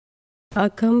I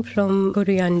come from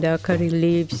coriander, curry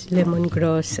leaves,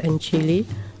 lemongrass and chili.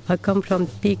 I come from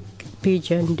pig,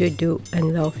 pigeon, dodo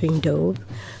and laughing dove.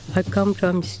 I come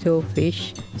from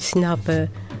stovefish, snapper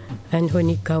and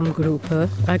honeycomb grouper.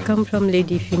 I come from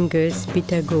ladyfingers,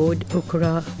 bitter gourd,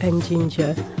 okra and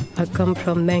ginger. I come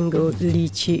from mango,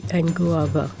 lychee and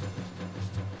guava.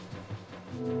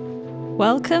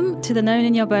 Welcome to the Known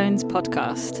in Your Bones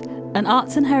podcast, an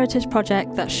arts and heritage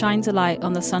project that shines a light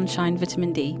on the sunshine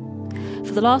vitamin D.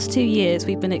 For the last 2 years,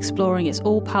 we've been exploring its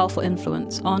all-powerful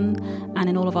influence on and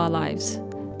in all of our lives.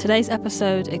 Today's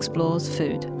episode explores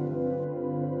food.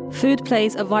 Food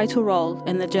plays a vital role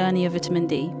in the journey of vitamin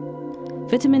D.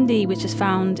 Vitamin D, which is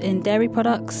found in dairy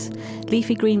products,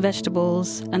 leafy green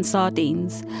vegetables, and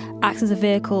sardines, acts as a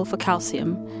vehicle for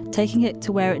calcium, taking it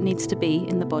to where it needs to be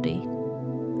in the body.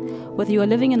 Whether you are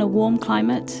living in a warm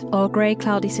climate or a grey,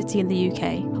 cloudy city in the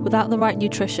UK, without the right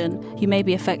nutrition, you may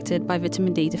be affected by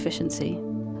vitamin D deficiency.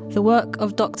 The work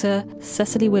of Dr.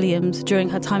 Cecily Williams during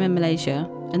her time in Malaysia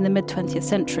in the mid-20th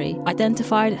century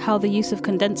identified how the use of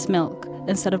condensed milk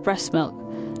instead of breast milk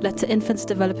led to infants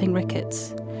developing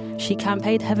rickets. She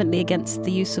campaigned heavily against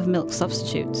the use of milk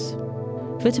substitutes.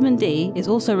 Vitamin D is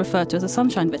also referred to as a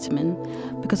sunshine vitamin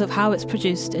because of how it's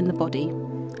produced in the body,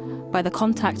 by the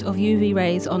contact of UV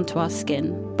rays onto our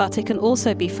skin, but it can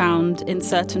also be found in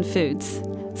certain foods,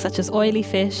 such as oily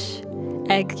fish,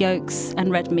 egg yolks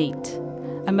and red meat,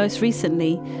 and most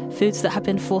recently, foods that have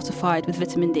been fortified with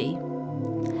vitamin D.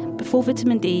 Before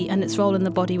vitamin D and its role in the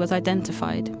body was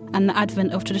identified, and the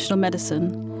advent of traditional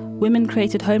medicine, women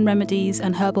created home remedies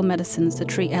and herbal medicines to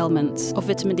treat ailments of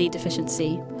vitamin D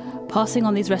deficiency, passing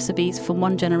on these recipes from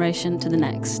one generation to the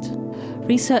next.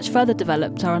 Research further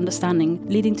developed our understanding,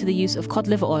 leading to the use of cod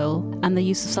liver oil and the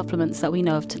use of supplements that we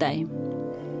know of today.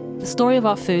 The story of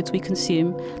our foods we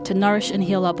consume to nourish and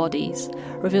heal our bodies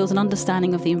reveals an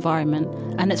understanding of the environment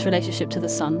and its relationship to the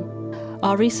sun.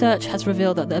 Our research has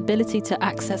revealed that the ability to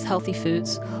access healthy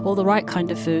foods, or the right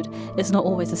kind of food, is not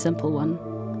always a simple one.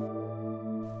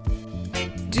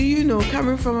 Do you know,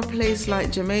 coming from a place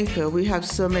like Jamaica, we have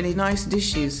so many nice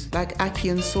dishes like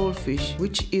ackee and saltfish,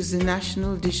 which is the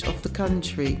national dish of the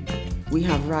country. We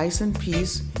have rice and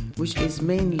peas, which is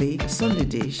mainly a Sunday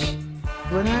dish.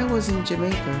 When I was in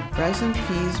Jamaica, rice and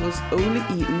peas was only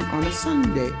eaten on a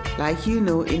Sunday. Like you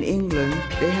know, in England,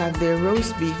 they have their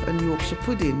roast beef and Yorkshire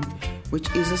pudding, which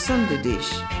is a Sunday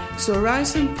dish. So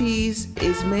rice and peas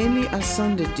is mainly a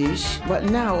Sunday dish, but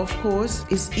now, of course,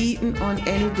 it's eaten on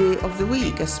any day of the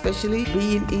week, especially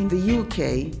being in the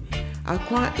UK. I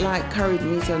quite like curried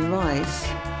meat and rice.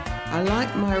 I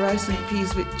like my rice and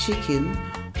peas with chicken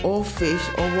or fish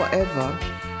or whatever.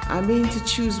 I mean to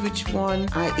choose which one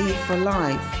I eat for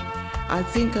life. I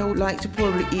think I would like to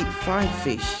probably eat fried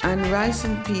fish and rice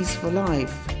and peas for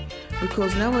life.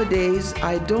 Because nowadays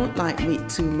I don't like meat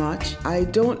too much. I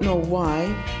don't know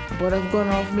why, but I've gone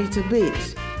off meat a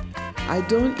bit. I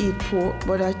don't eat pork,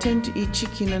 but I tend to eat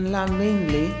chicken and lamb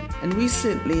mainly. And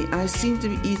recently I seem to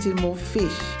be eating more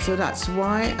fish, so that's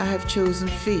why I have chosen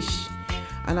fish.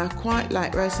 And I quite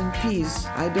like rice and peas.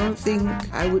 I don't think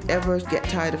I would ever get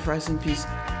tired of rice and peas.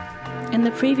 In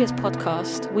the previous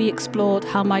podcast, we explored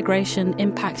how migration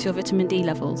impacts your vitamin D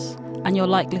levels and your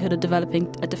likelihood of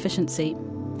developing a deficiency.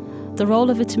 The role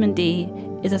of vitamin D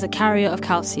is as a carrier of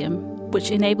calcium, which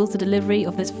enables the delivery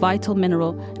of this vital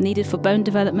mineral needed for bone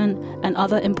development and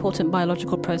other important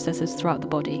biological processes throughout the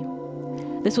body.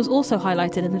 This was also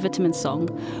highlighted in the Vitamin Song,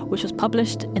 which was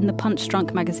published in the Punch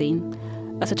Drunk magazine,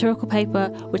 a satirical paper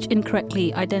which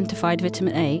incorrectly identified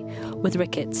vitamin A with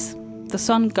rickets. The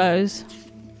song goes,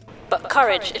 "But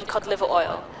courage in cod liver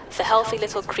oil, the healthy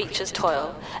little creature's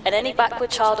toil, and any backward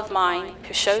child of mine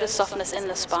who showed a softness in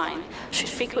the spine should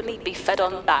frequently be fed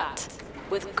on that,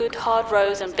 with good hard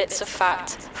roes and bits of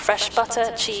fat, fresh butter,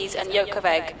 cheese, and yolk of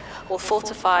egg will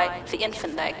fortify the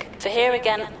infant leg. For here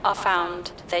again are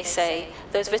found, they say,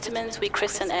 those vitamins we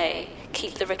christen A,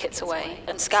 keep the rickets away,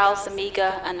 and scours the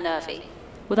meagre and nervy."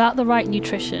 Without the right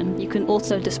nutrition, you can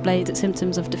also display the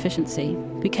symptoms of deficiency.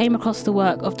 We came across the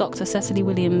work of Dr. Cecily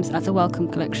Williams at the Wellcome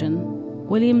Collection.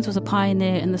 Williams was a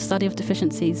pioneer in the study of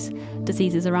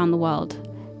diseases around the world,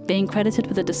 being credited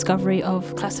with the discovery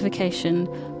of classification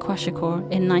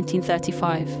Kwashiorkor in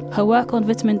 1935. Her work on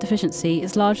vitamin deficiency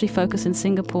is largely focused in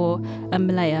Singapore and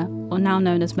Malaya, or now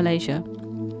known as Malaysia,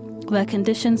 where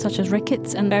conditions such as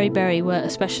rickets and beriberi were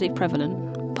especially prevalent.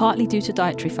 Partly due to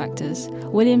dietary factors,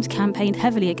 Williams campaigned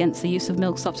heavily against the use of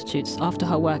milk substitutes after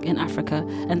her work in Africa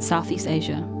and Southeast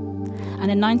Asia. And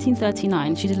in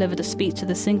 1939, she delivered a speech to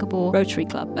the Singapore Rotary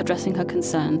Club addressing her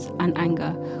concerns and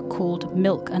anger, called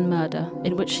Milk and Murder,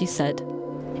 in which she said,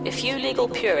 If you legal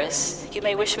purists, you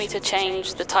may wish me to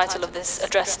change the title of this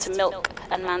address to Milk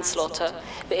and Manslaughter,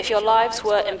 but if your lives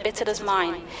were embittered as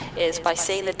mine is by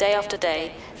seeing the day after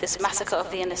day this massacre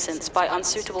of the innocents by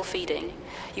unsuitable feeding,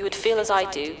 you would feel as I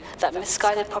do that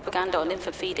misguided propaganda on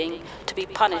infant feeding, to be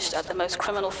punished at the most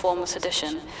criminal form of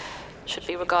sedition, should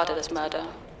be regarded as murder.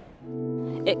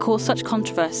 It caused such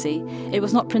controversy, it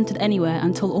was not printed anywhere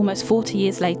until almost 40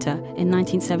 years later, in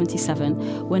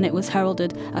 1977, when it was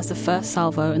heralded as the first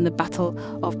salvo in the Battle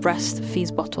of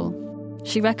Brest-Wiesbaden.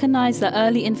 She recognised that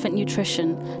early infant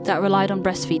nutrition that relied on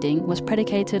breastfeeding was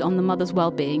predicated on the mother's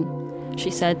well-being. She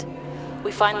said,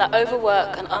 "We find that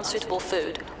overwork and unsuitable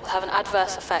food will have an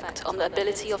adverse effect on the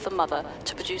ability of the mother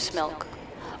to produce milk.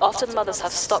 Often mothers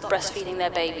have stopped breastfeeding their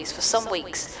babies for some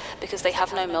weeks because they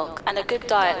have no milk, and a good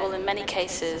diet will in many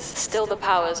cases still the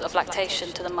powers of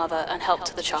lactation to the mother and help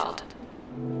to the child."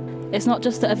 It's not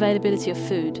just the availability of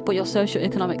food, but your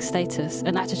socio-economic status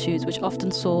and attitudes which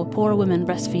often saw poorer women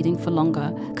breastfeeding for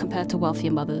longer compared to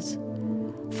wealthier mothers.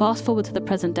 Fast forward to the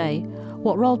present day,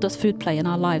 what role does food play in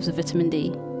our lives with vitamin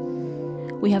D?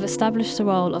 We have established the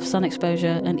role of sun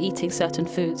exposure and eating certain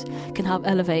foods can help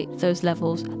elevate those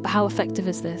levels, but how effective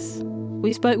is this?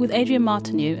 We spoke with Adrian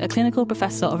Martineau, a clinical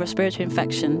professor of respiratory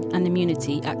infection and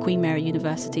immunity at Queen Mary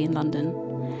University in London.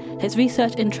 His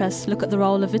research interests look at the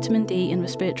role of vitamin D in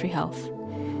respiratory health.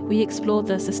 We explored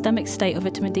the systemic state of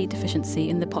vitamin D deficiency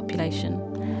in the population,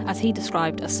 as he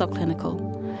described as subclinical,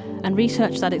 and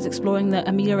research that is exploring the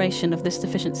amelioration of this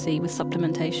deficiency with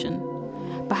supplementation.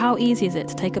 But how easy is it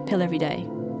to take a pill every day?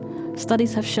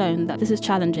 Studies have shown that this is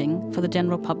challenging for the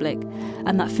general public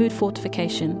and that food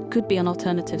fortification could be an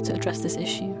alternative to address this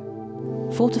issue.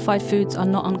 Fortified foods are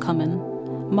not uncommon.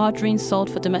 Margarine sold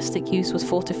for domestic use was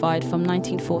fortified from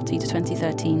 1940 to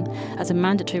 2013 as a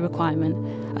mandatory requirement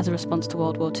as a response to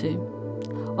World War II.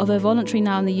 Although voluntary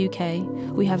now in the UK,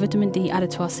 we have vitamin D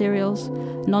added to our cereals,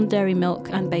 non-dairy milk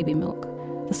and baby milk.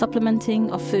 The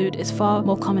supplementing of food is far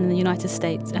more common in the United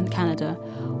States and Canada,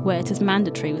 where it is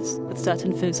mandatory with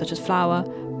certain foods such as flour,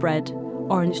 bread,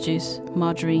 orange juice,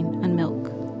 margarine and milk.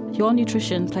 Your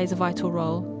nutrition plays a vital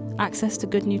role, access to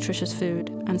good nutritious food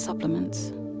and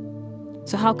supplements.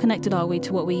 So how connected are we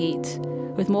to what we eat,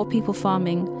 with more people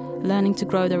farming, learning to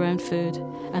grow their own food,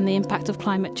 and the impact of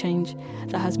climate change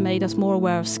that has made us more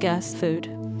aware of scarce food?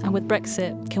 And with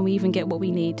Brexit, can we even get what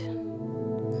we need?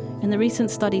 In the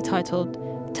recent study titled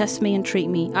Test Me and Treat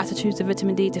Me, Attitudes of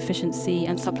Vitamin D Deficiency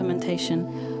and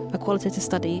Supplementation, a qualitative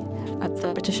study at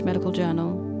the British Medical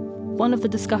Journal, one of the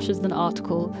discussions in the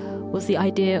article was the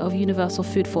idea of universal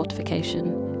food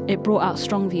fortification. It brought out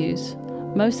strong views.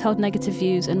 Most held negative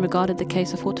views and regarded the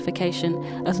case of fortification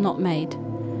as not made.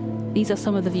 These are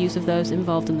some of the views of those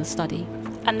involved in the study.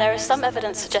 And there is some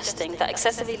evidence suggesting that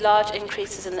excessively large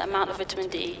increases in the amount of vitamin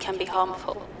D can be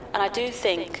harmful. And I do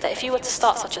think that if you were to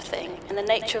start such a thing, in the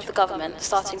nature of the government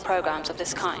starting programs of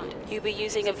this kind, you'd be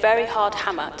using a very hard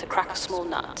hammer to crack a small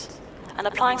nut, and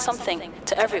applying something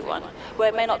to everyone where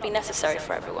it may not be necessary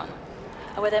for everyone,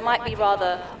 and where there might be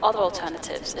rather other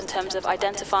alternatives in terms of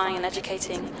identifying and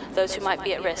educating those who might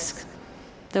be at risk.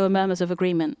 There were murmurs of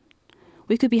agreement.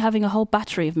 We could be having a whole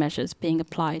battery of measures being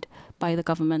applied by the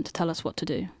government to tell us what to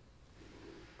do.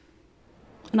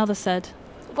 Another said,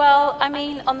 "Well, I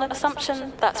mean, on the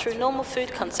assumption that through normal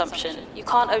food consumption, you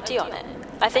can't OD on it.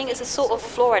 I think it's a sort of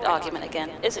fluoride argument again,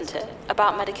 isn't it?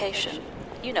 About medication.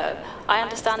 You know, I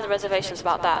understand the reservations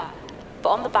about that, but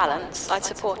on the balance, I'd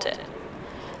support it.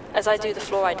 As I do the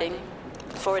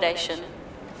fluoridation,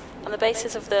 on the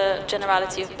basis of the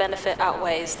generality of benefit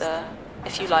outweighs the,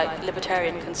 if you like,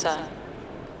 libertarian concern."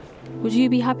 Would you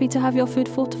be happy to have your food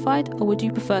fortified, or would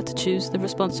you prefer to choose the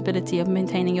responsibility of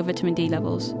maintaining your vitamin D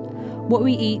levels? What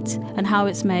we eat and how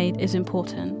it's made is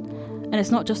important. And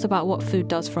it's not just about what food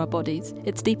does for our bodies.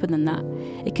 It's deeper than that.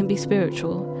 It can be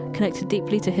spiritual, connected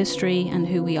deeply to history and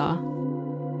who we are.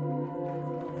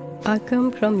 I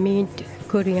come from mint,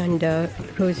 coriander,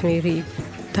 rosemary,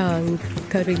 thyme,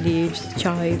 curry leaves,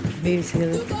 chive,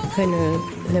 basil, fennel,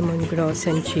 lemongrass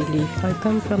and chili. I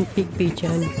come from pig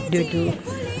pigeon, dodo,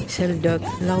 selduck,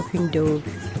 laughing dove,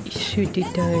 sooty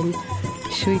tern,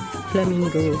 sweet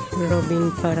flamingo,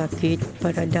 robin, parakeet,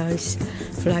 paradise,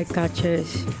 flycatchers,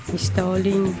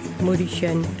 starling,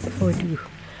 Mauritian, hoodoo.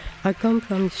 I come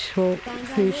from smoked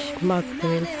fish,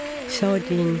 mackerel,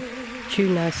 sardine,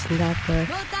 tuna, snapper,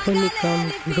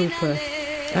 honeycomb, grouper.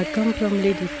 I come from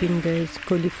ladyfingers,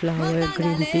 cauliflower,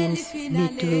 green beans,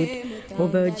 beetroot,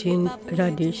 aubergine,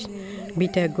 radish,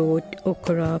 bitter gourd,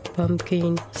 okra,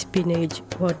 pumpkin, spinach,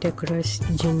 watercress,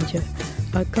 ginger.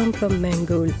 I come from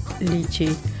mango,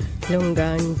 lychee,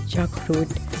 longan,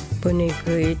 jackfruit,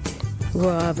 pomegranate,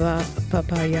 guava,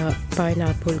 papaya,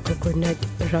 pineapple, coconut,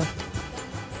 rum.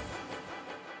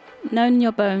 Known in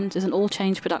Your Bones is an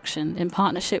all-change production in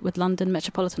partnership with London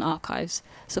Metropolitan Archives,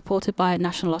 supported by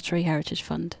National Lottery Heritage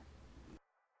Fund.